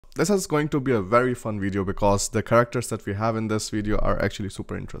this is going to be a very fun video because the characters that we have in this video are actually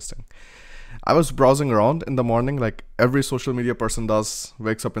super interesting. I was browsing around in the morning, like every social media person does,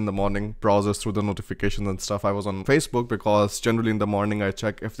 wakes up in the morning, browses through the notifications and stuff. I was on Facebook because generally in the morning I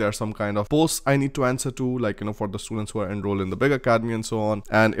check if there's some kind of posts I need to answer to, like, you know, for the students who are enrolled in the big academy and so on,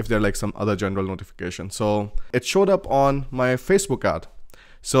 and if there are like some other general notifications. So it showed up on my Facebook ad.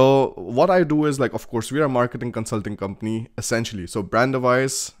 So what I do is, like, of course, we are a marketing consulting company essentially. So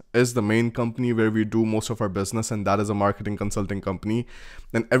Brandavise is the main company where we do most of our business, and that is a marketing consulting company.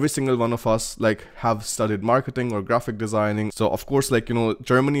 And every single one of us like have studied marketing or graphic designing. So of course, like, you know,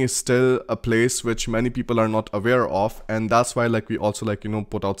 Germany is still a place which many people are not aware of, and that's why like we also like, you know,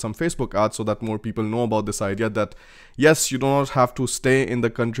 put out some Facebook ads so that more people know about this idea that yes, you do not have to stay in the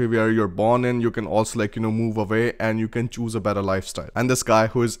country where you're born in. You can also like, you know, move away and you can choose a better lifestyle. And this guy,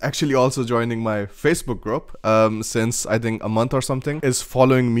 who is actually also joining my Facebook group since I think a month or something, is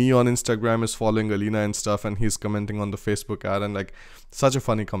following me on Instagram, is following Alina and stuff, and he's commenting on the Facebook ad, and like such a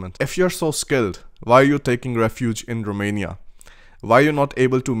funny comment. If you're so skilled, why are you taking refuge in Romania? Why are you not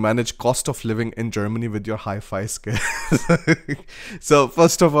able to manage cost of living in Germany with your hi-fi skills? So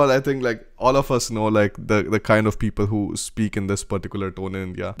first of all, I think like all of us know like the kind of people who speak in this particular tone in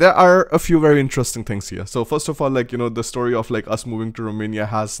India. There are a few very interesting things here. So first of all, like, you know, the story of like us moving to Romania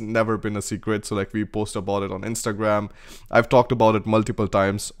has never been a secret. So like we post about it on Instagram. I've talked about it multiple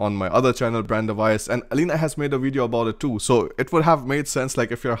times on my other channel, Brandavise, and Alina has made a video about it too. So it would have made sense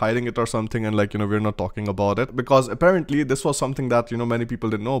like if you're hiding it or something and like, you know, we're not talking about it, because apparently this was something that, you know, many people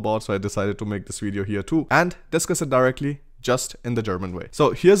didn't know about. So I decided to make this video here too and discuss it directly, just in the German way.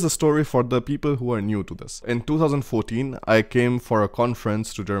 So here's the story for the people who are new to this. In 2014, I came for a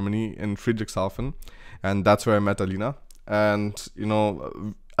conference to Germany in Friedrichshafen, and that's where I met Alina. And, you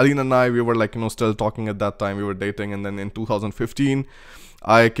know, Alina and I, we were like, you know, still talking at that time, we were dating. And then in 2015,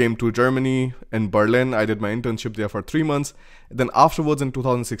 I came to Germany in Berlin. I did my internship there for 3 months. Then afterwards in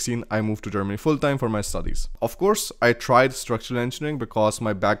 2016, I moved to Germany full-time for my studies. Of course, I tried structural engineering because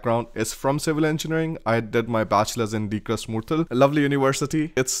my background is from civil engineering. I did my bachelor's in DKRS Murtal, a lovely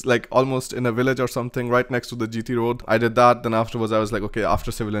university. It's like almost in a village or something right next to the GT road. I did that. Then afterwards, I was like, okay,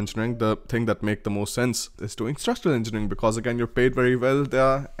 after civil engineering, the thing that makes the most sense is doing structural engineering, because again, you're paid very well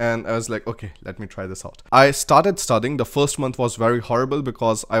there. And I was like, okay, let me try this out. I started studying. The first month was very horrible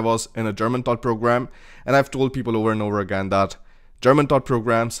because I was in a German taught program, and I've told people over and over again that German taught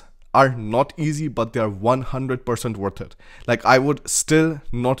programs are not easy, but they are 100% worth it. Like, I would still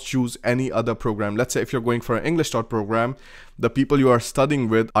not choose any other program. Let's say if you're going for an English taught program, the people you are studying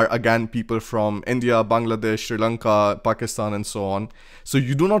with are again people from India, Bangladesh, Sri Lanka, Pakistan, and so on. So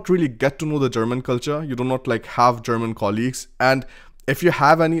you do not really get to know the German culture. You do not like have German colleagues, and if you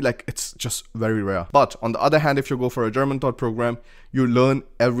have any, like, it's just very rare. But on the other hand, if you go for a German taught program, you learn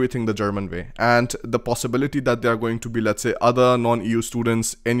everything the German way. And the possibility that there are going to be, let's say, other non-EU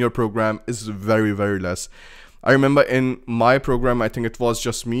students in your program is very, very less. I remember in my program, I think it was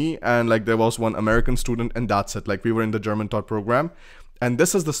just me, and like there was one American student, and that's it. Like, we were in the German taught program. And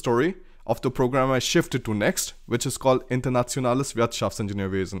this is the story of the program I shifted to next, which is called Internationales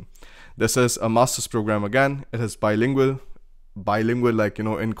Wirtschaftsingenieurwesen. This is a master's program again. It is bilingual, like, you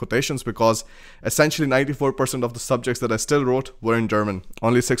know, in quotations, because essentially 94% of the subjects that I still wrote were in German.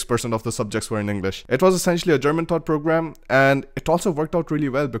 Only 6% of the subjects were in English. It was essentially a German taught program, and it also worked out really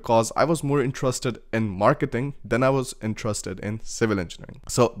well because I was more interested in marketing than I was interested in civil engineering.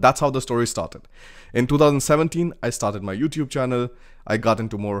 So that's how the story started. In 2017, I started my YouTube channel. I got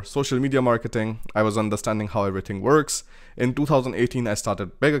into more social media marketing. I was understanding how everything works. In 2018, I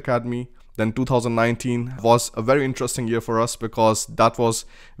started Big Academy. Then 2019 was a very interesting year for us because that was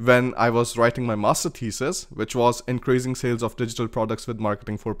when I was writing my master thesis, which was increasing sales of digital products with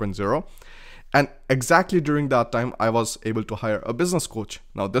marketing 4.0. And exactly during that time, I was able to hire a business coach.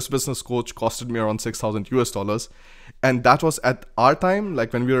 Now, this business coach costed me around $6,000. And that was at our time,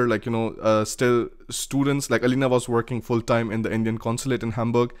 like when we were like, you know, still students. Like, Alina was working full time in the Indian consulate in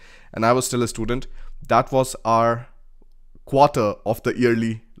Hamburg, and I was still a student. That was our quarter of the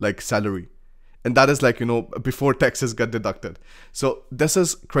yearly like salary, and that is like, you know, before taxes get deducted. So this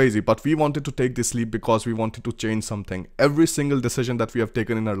is crazy, but we wanted to take this leap because we wanted to change something. Every single decision that we have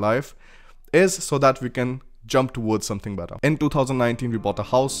taken in our life is so that we can jump towards something better. In 2019, we bought a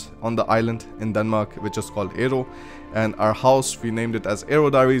house on the island in Denmark, which is called Aero, and our house, we named it as Aero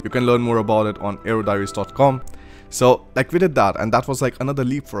Diaries. You can learn more about it on aerodiaries.com. So like we did that, and that was like another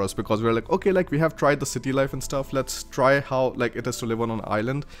leap for us because we were like, okay, like we have tried the city life and stuff, let's try how like it is to live on an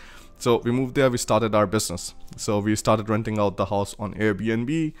island. So we moved there, we started our business. So we started renting out the house on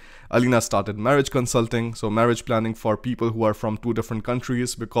Airbnb. Alina started marriage consulting, so marriage planning for people who are from 2 different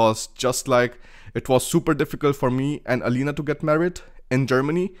countries, because just like it was super difficult for me and Alina to get married in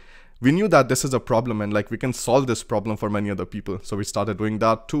Germany, we knew that this is a problem and like we can solve this problem for many other people. So we started doing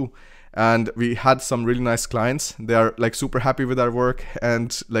that too. And we had some really nice clients. They are like super happy with our work,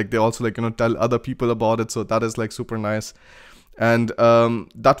 and like they also like, tell other people about it. So that is like super nice. And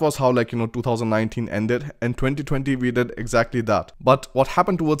that was how like 2019 ended. In 2020 we did exactly that. But what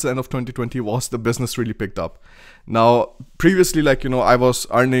happened towards the end of 2020 was the business really picked up. Now previously, like I was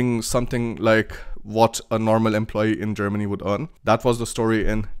earning something like what a normal employee in Germany would earn. That was the story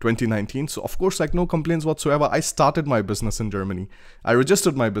in 2019. So of course, like no complaints whatsoever. I started my business in Germany. I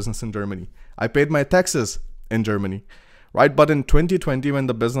registered my business in Germany. I paid my taxes in Germany, right? But in 2020, when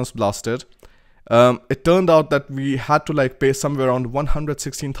the business blasted, it turned out that we had to like pay somewhere around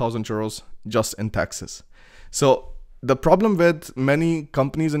 116,000 euros just in taxes. So the problem with many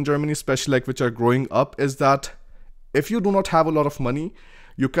companies in Germany, especially like which are growing up, is that if you do not have a lot of money,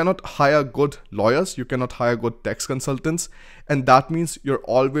 you cannot hire good lawyers, you cannot hire good tax consultants, and that means you're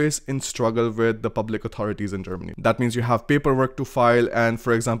always in struggle with the public authorities in Germany. That means you have paperwork to file, and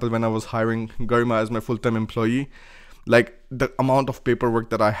for example, when I was hiring Garima as my full-time employee, like the amount of paperwork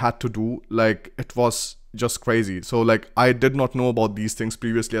that I had to do, like it was just crazy. So like I did not know about these things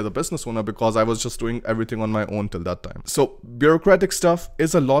previously as a business owner, because I was just doing everything on my own till that time. So bureaucratic stuff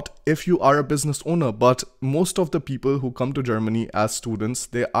is a lot if you are a business owner, but most of the people who come to Germany as students,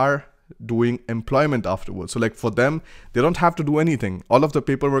 they are doing employment afterwards. So like for them, they don't have to do anything. All of the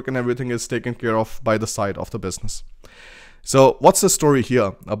paperwork and everything is taken care of by the side of the business. So what's the story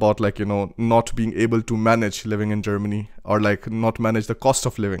here about like, not being able to manage living in Germany, or like not manage the cost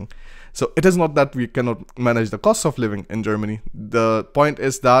of living? So it is not that we cannot manage the cost of living in Germany. The point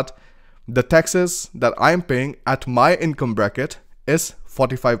is that the taxes that I'm paying at my income bracket is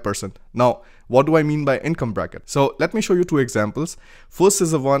 45%. Now, what do I mean by income bracket? So let me show you 2 examples. First is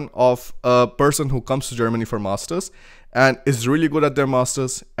the one of a person who comes to Germany for masters and is really good at their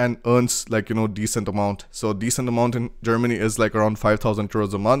masters and earns like, decent amount. So decent amount in Germany is like around 5,000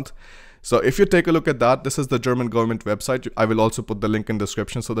 euros a month. So if you take a look at that, this is the German government website. I will also put the link in the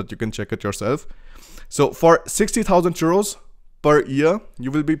description so that you can check it yourself. So for 60,000 euros per year,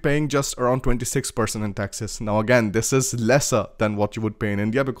 you will be paying just around 26% in taxes. Now again, this is lesser than what you would pay in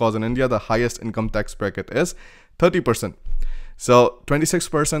India, because in India, the highest income tax bracket is 30%. So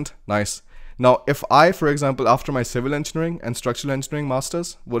 26%, nice. Now, if I, for example, after my civil engineering and structural engineering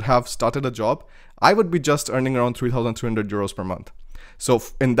masters would have started a job, I would be just earning around 3,300 euros per month. So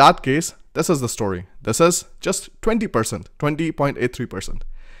in that case, this is the story. This is just 20%, 20.83%.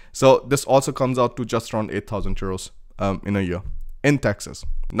 So this also comes out to just around 8,000 euros in a year in taxes.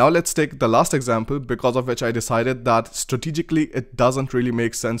 Now let's take the last example, because of which I decided that strategically it doesn't really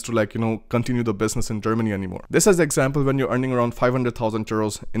make sense to like, continue the business in Germany anymore. This is the example when you're earning around 500,000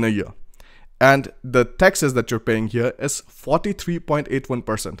 euros in a year. And the taxes that you're paying here is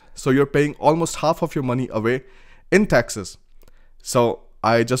 43.81%. So you're paying almost half of your money away in taxes. So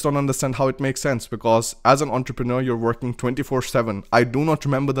I just don't understand how it makes sense, because as an entrepreneur, you're working 24/7. I do not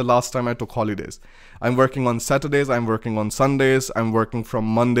remember the last time I took holidays. I'm working on Saturdays, I'm working on Sundays, I'm working from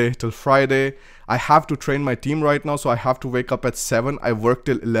Monday till Friday. I have to train my team right now, so I have to wake up at 7, I work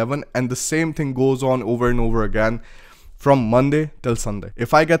till 11, and the same thing goes on over and over again from Monday till Sunday.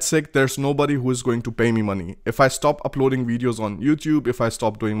 If I get sick, there's nobody who is going to pay me money. If I stop uploading videos on YouTube, if I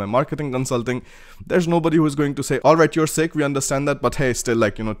stop doing my marketing consulting, there's nobody who is going to say, all right, you're sick, we understand that, but hey, still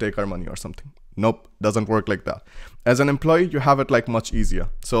like, take our money or something. Nope, doesn't work like that. As an employee, you have it like much easier.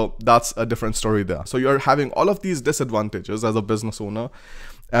 So that's a different story there. So you're having all of these disadvantages as a business owner.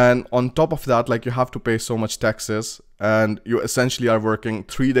 And on top of that, like you have to pay so much taxes, and you essentially are working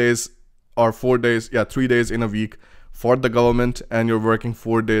 3 days or 4 days, 3 days in a week for the government, and you're working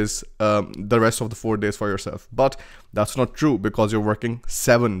 4 days, the rest of the 4 days for yourself. But that's not true, because you're working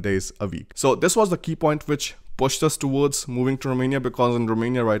 7 days a week. So this was the key point which pushed us towards moving to Romania, because in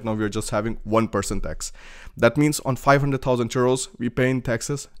Romania right now we're just having 1% tax. That means on 500,000 euros, we pay in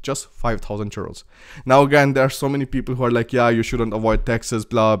taxes just 5,000 euros. Now again, there are so many people who are like, yeah, you shouldn't avoid taxes,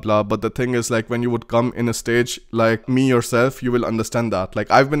 blah, blah. But the thing is, like, when you would come in a stage like me yourself, you will understand that. Like,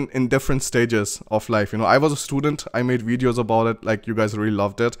 I've been in different stages of life. I was a student, I made videos about it, like you guys really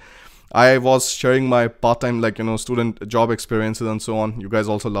loved it. I was sharing my part-time, like, student job experiences and so on. You guys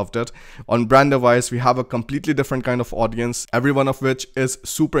also loved it. On brand advice, we have a completely different kind of audience, every one of which is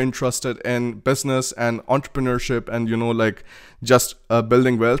super interested in business and entrepreneurship and, like just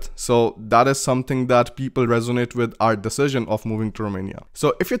building wealth. So that is something that people resonate with our decision of moving to Romania.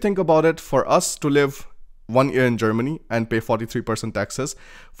 So if you think about it, for us to live 1 year in Germany and pay 43% taxes,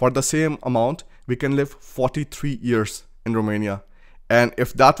 for the same amount, we can live 43 years in Romania. And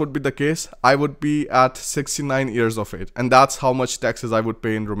if that would be the case, I would be at 69 years of age. And that's how much taxes I would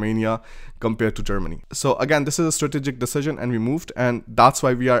pay in Romania compared to Germany. So again, this is a strategic decision and we moved, and that's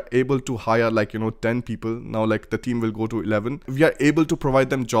why we are able to hire 10 people. Now the team will go to 11. We are able to provide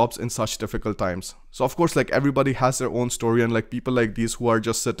them jobs in such difficult times. So of course, everybody has their own story, and people like these who are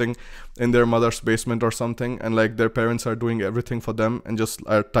just sitting in their mother's basement or something, and their parents are doing everything for them and just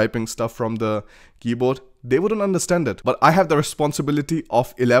are typing stuff from the keyboard, they wouldn't understand it. But I have the responsibility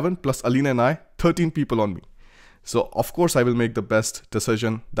of 11 plus Alina and I, 13 people on me. So of course I will make the best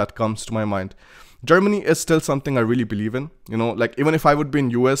decision that comes to my mind. Germany is still something I really believe in. Even if I would be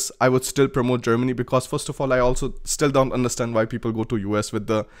in US, I would still promote Germany, because first of all, I also still don't understand why people go to US with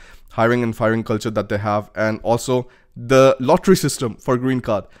the hiring and firing culture that they have, and also the lottery system for green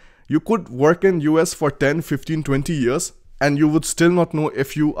card. You could work in US for 10, 15, 20 years and you would still not know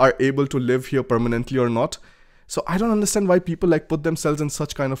if you are able to live here permanently or not. So I don't understand why people put themselves in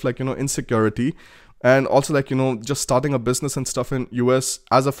such kind of insecurity. And also just starting a business and stuff in US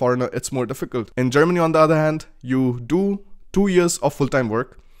as a foreigner, it's more difficult. In Germany, on the other hand, you do 2 years of full-time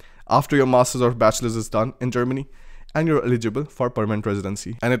work after your master's or bachelor's is done in Germany, and you're eligible for permanent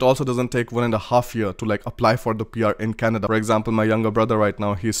residency. And it also doesn't take 1.5 years to apply for the PR in Canada. For example, my younger brother right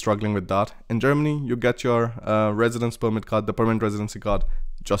now, he's struggling with that. In Germany, you get your residence permit card, the permanent residency card,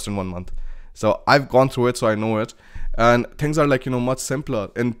 just in 1 month. So I've gone through it, so I know it. And things are much simpler.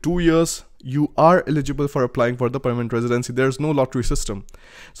 In 2 years, you are eligible for applying for the permanent residency. There's no lottery system.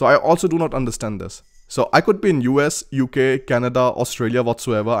 So I also do not understand this. So I could be in US, UK, Canada, Australia,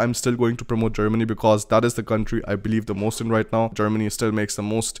 whatsoever. I'm still going to promote Germany because that is the country I believe the most in right now. Germany still makes the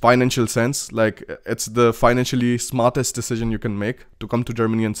most financial sense. It's the financially smartest decision you can make to come to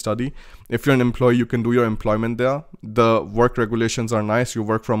Germany and study. If you're an employee, you can do your employment there. The work regulations are nice. You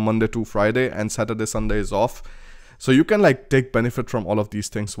work from Monday to Friday and Saturday, Sunday is off. So you can take benefit from all of these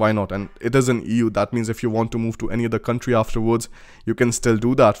things. Why not? And it is an EU. That means if you want to move to any other country afterwards, you can still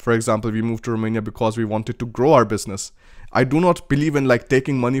do that. For example, we moved to Romania because we wanted to grow our business. I do not believe in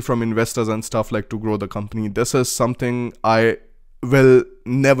taking money from investors and stuff to grow the company. This is something I will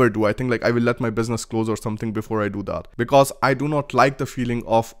never do. I think I will let my business close or something before I do that, because I do not like the feeling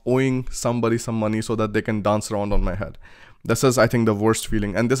of owing somebody some money so that they can dance around on my head. This is, I think, the worst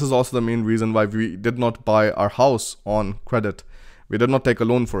feeling. And this is also the main reason why we did not buy our house on credit. We did not take a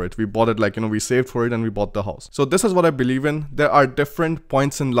loan for it. We bought it we saved for it and we bought the house. So this is what I believe in. There are different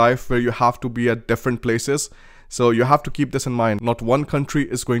points in life where you have to be at different places. So you have to keep this in mind. Not one country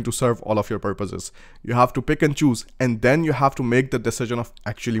is going to serve all of your purposes. You have to pick and choose, and then you have to make the decision of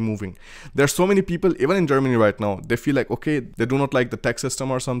actually moving. There's so many people, even in Germany right now, they feel okay, they do not like the tax system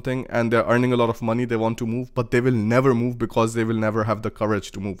or something, and they're earning a lot of money, they want to move, but they will never move because they will never have the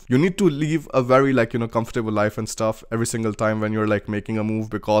courage to move. You need to live a very comfortable life and stuff every single time when you're making a move,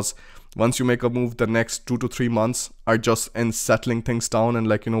 because once you make a move, the next 2 to 3 months are just in settling things down and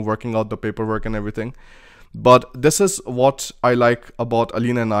working out the paperwork and everything. But this is what I like about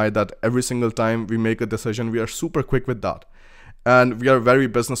Alina and I, that every single time we make a decision, we are super quick with that. And we are very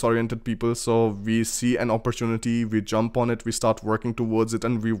business oriented people. So we see an opportunity, we jump on it, we start working towards it,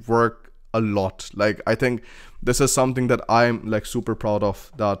 and we work a lot. I think this is something that I'm super proud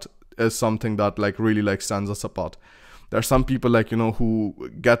of. That is something that really stands us apart. There are some people who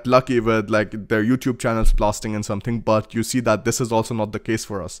get lucky with their YouTube channels blasting and something, but you see that this is also not the case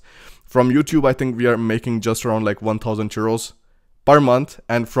for us. From YouTube, I think we are making just around 1,000 euros per month,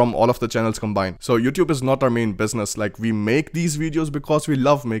 and from all of the channels combined. So YouTube is not our main business. We make these videos because we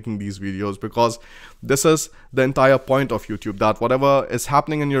love making these videos, because this is the entire point of YouTube, that whatever is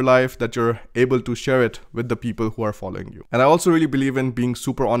happening in your life, that you're able to share it with the people who are following you. And I also really believe in being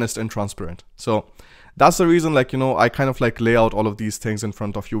super honest and transparent. So that's the reason I kind of lay out all of these things in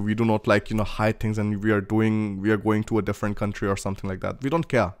front of you. We do not hide things and we are going to a different country or something like that. We don't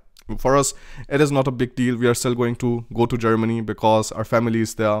care. For us, it is not a big deal. We are still going to go to Germany because our family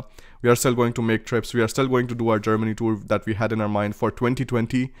is there. We are still going to make trips. We are still going to do our Germany tour that we had in our mind for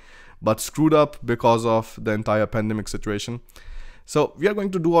 2020, but screwed up because of the entire pandemic situation. So we are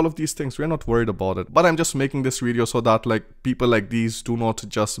going to do all of these things. We're not worried about it. But I'm just making this video so that people like these do not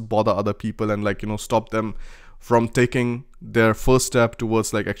just bother other people and stop them from taking their first step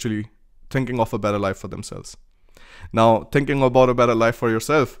towards actually thinking of a better life for themselves. Now, thinking about a better life for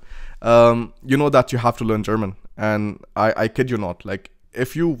yourself, you know that you have to learn German. And I kid you not, like,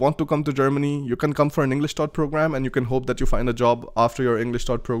 if you want to come to Germany, you can come for an English taught program and you can hope that you find a job after your English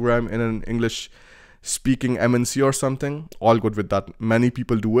taught program in an English speaking MNC or something. All good with that. Many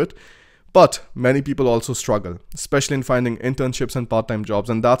people do it. But many people also struggle, especially in finding internships and part-time jobs.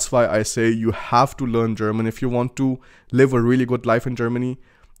 And that's why I say you have to learn German if you want to live a really good life in Germany.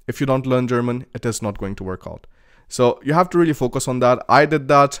 If you don't learn German, it is not going to work out. So you have to really focus on that. I did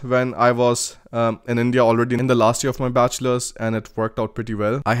that when I was in India already in the last year of my bachelor's, and it worked out pretty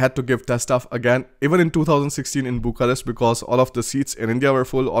well. I had to give test stuff again, even in 2016 in Bucharest, because all of the seats in India were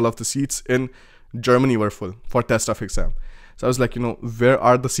full, all of the seats in Germany were full for test stuff exam. So I was like, where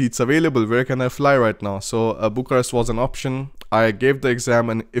are the seats available? Where can I fly right now? So Bucharest was an option. I gave the exam,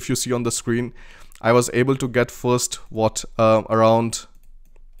 and if you see on the screen, I was able to get first around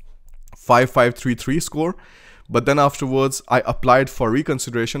 5533 score. But then afterwards, I applied for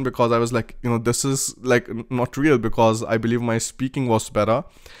reconsideration because I was like, this is like not real, because I believe my speaking was better.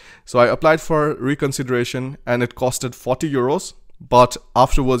 So I applied for reconsideration and it costed 40 euros. But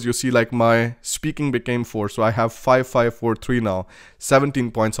afterwards, you see, like, my speaking became 4. So I have 5543 now, 17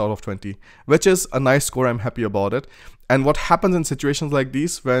 points out of 20, which is a nice score. I'm happy about it. And what happens in situations like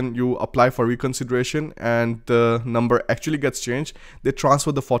these, when you apply for reconsideration and the number actually gets changed, they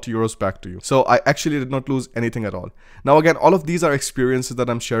transfer the 40 euros back to you. So I actually did not lose anything at all. Now, again, all of these are experiences that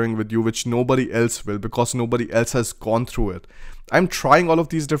I'm sharing with you, which nobody else will, because nobody else has gone through it. I'm trying all of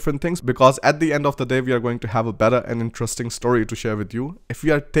these different things because at the end of the day, we are going to have a better and interesting story to share with you if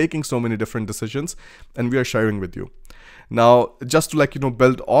we are taking so many different decisions and we are sharing with you. Now, just to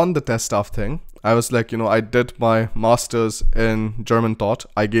build on the test stuff thing, I was like, I did my master's in German taught.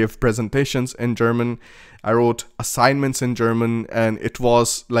 I gave presentations in German. I wrote assignments in German, and it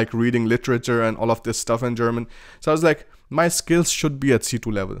was like reading literature and all of this stuff in German. So I was like, my skills should be at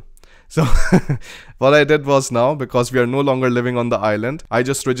C2 level. So what I did was, now, because we are no longer living on the island, I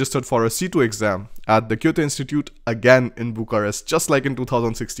just registered for a C2 exam at the Goethe Institute again in Bucharest, just like in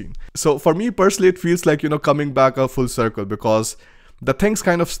 2016. So for me personally, it feels like, coming back a full circle, because the things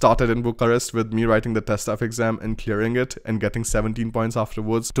kind of started in Bucharest with me writing the test stuff exam and clearing it and getting 17 points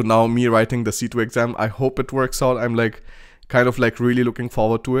afterwards, to now me writing the C2 exam. I hope it works out. I'm kind of really looking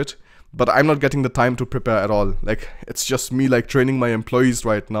forward to it. But I'm not getting the time to prepare at all. Like, it's just me training my employees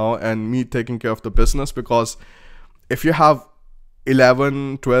right now and me taking care of the business, because if you have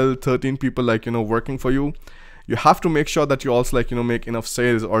 11, 12, 13 people working for you, you have to make sure that you also make enough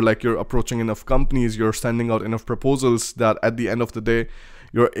sales, or you're approaching enough companies, you're sending out enough proposals that at the end of the day,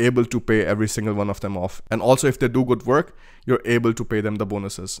 you're able to pay every single one of them off. And also, if they do good work, you're able to pay them the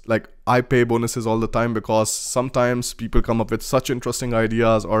bonuses. Like, I pay bonuses all the time, because sometimes people come up with such interesting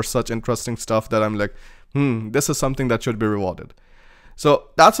ideas or such interesting stuff that I'm like, this is something that should be rewarded.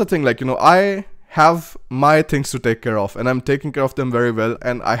 So that's the thing, I have my things to take care of, and I'm taking care of them very well,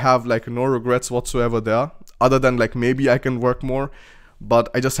 and I have no regrets whatsoever there, other than maybe I can work more, but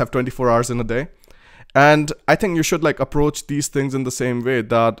I just have 24 hours in a day. And I think you should approach these things in the same way,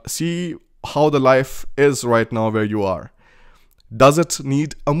 that see how the life is right now where you are. Does it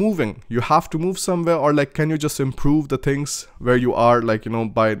need a moving? You have to move somewhere, or can you just improve the things where you are,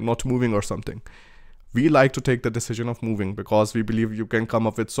 by not moving or something? We like to take the decision of moving because we believe you can come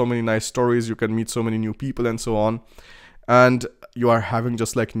up with so many nice stories, you can meet so many new people and so on. And you are having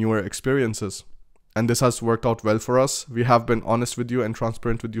just newer experiences. And this has worked out well for us. We have been honest with you and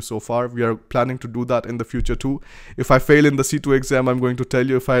transparent with you so far. We are planning to do that in the future too. If I fail in the C2 exam, I'm going to tell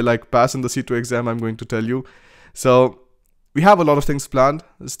you. If I pass in the C2 exam, I'm going to tell you. So we have a lot of things planned.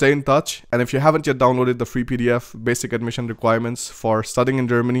 Stay in touch. And if you haven't yet downloaded the free PDF, Basic Admission Requirements for Studying in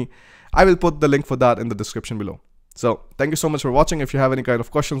Germany, I will put the link for that in the description below. So thank you so much for watching. If you have any kind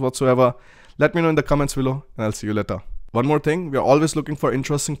of questions whatsoever, let me know in the comments below, and I'll see you later. One more thing, we are always looking for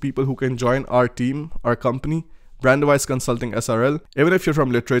interesting people who can join our team, our company, Brandwise Consulting SRL. Even if you're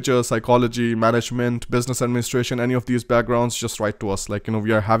from literature, psychology, management, business administration, any of these backgrounds, just write to us.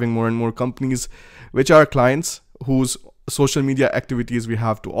 We are having more and more companies which are clients whose social media activities we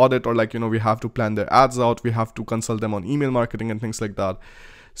have to audit, or we have to plan their ads out, we have to consult them on email marketing and things like that.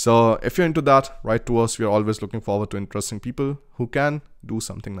 So if you're into that, write to us. We are always looking forward to interesting people who can do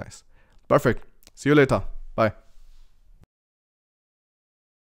something nice. Perfect. See you later. Bye.